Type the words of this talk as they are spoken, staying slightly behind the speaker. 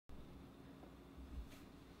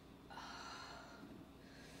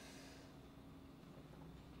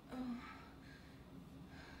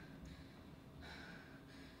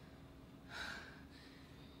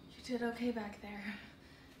did okay back there.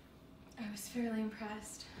 I was fairly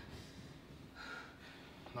impressed.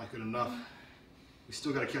 Not good enough. We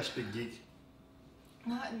still gotta catch Big Geek.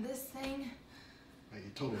 Not in this thing. Hey,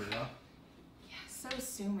 you told her, huh? Yeah, so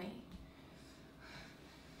sue me.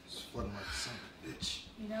 It's flooding like a son of a bitch.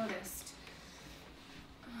 You noticed.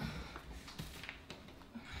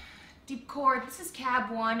 Deep cord, this is cab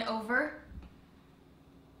 1, over.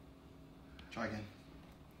 Try again.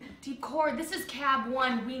 Deep cord, this is cab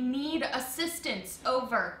 1. We need assistance,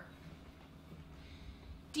 over.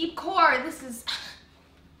 Deep core, this is...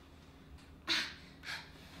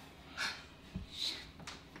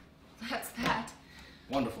 That's that.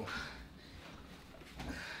 Wonderful.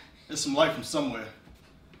 There's some light from somewhere.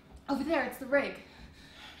 Over there, it's the rig.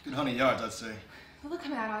 Good 100 yards, I'd say. Will it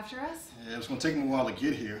come out after us? Yeah, it's gonna take them a while to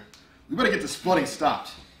get here. We better get this flooding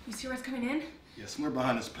stopped. You see where it's coming in? Yeah, somewhere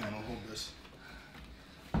behind this panel. Hold this.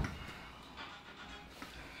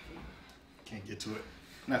 Can't get to it.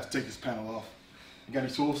 I'm gonna have to take this panel off. You got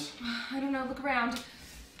any tools? I don't know, look around.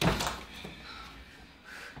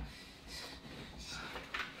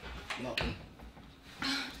 Nothing.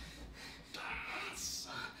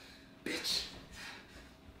 Son of a bitch.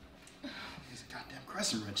 He's a goddamn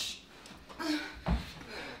crescent wrench.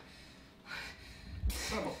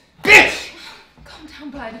 Son of a bitch! Calm down,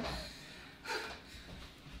 bud.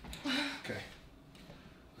 Okay.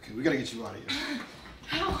 Okay, we gotta get you out of here.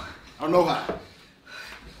 How? I don't know how.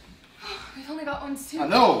 We've only got one suit. I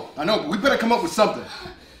know, but we better come up with something.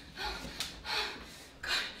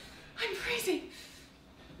 God, I'm freezing.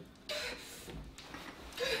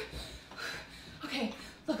 Okay,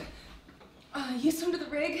 look. You swim to the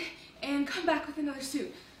rig and come back with another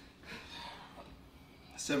suit.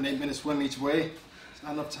 7-8 minute swim each way. It's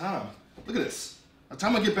not enough time. Look at this. By the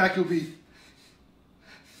time I get back, you'll be...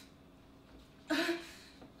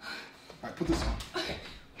 Alright, put this on.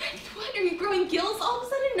 What? Are you growing gills all of a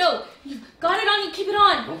sudden? No. You've got it on, you keep it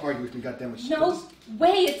on. Don't argue with me, goddammit. No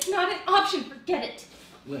way, it's not an option. Forget it.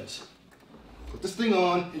 Liz, put this thing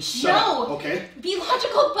on and shut up, okay? Be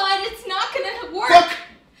logical, bud. It's not gonna work. Fuck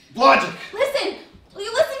logic! Listen. Will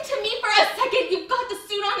you listen to me for a second? You've got the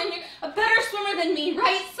suit on and you're a better swimmer than me,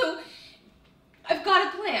 right? So, I've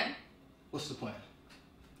got a plan. What's the plan?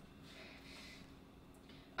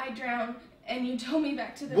 I drown, and you tow me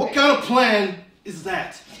back to the What rig. kind of plan is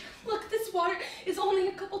that? Look, this water is only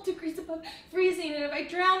a couple degrees above freezing, and if I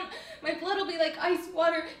drown, my blood will be like ice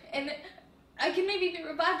water, and I can maybe be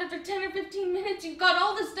revived after 10 or 15 minutes. You've got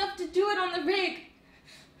all the stuff to do it on the rig.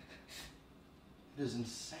 It is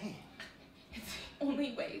insane. It's the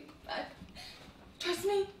only way, but trust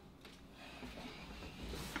me.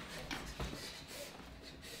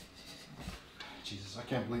 Jesus, I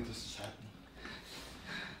can't believe this is happening.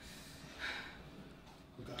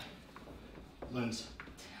 Oh God. Linz.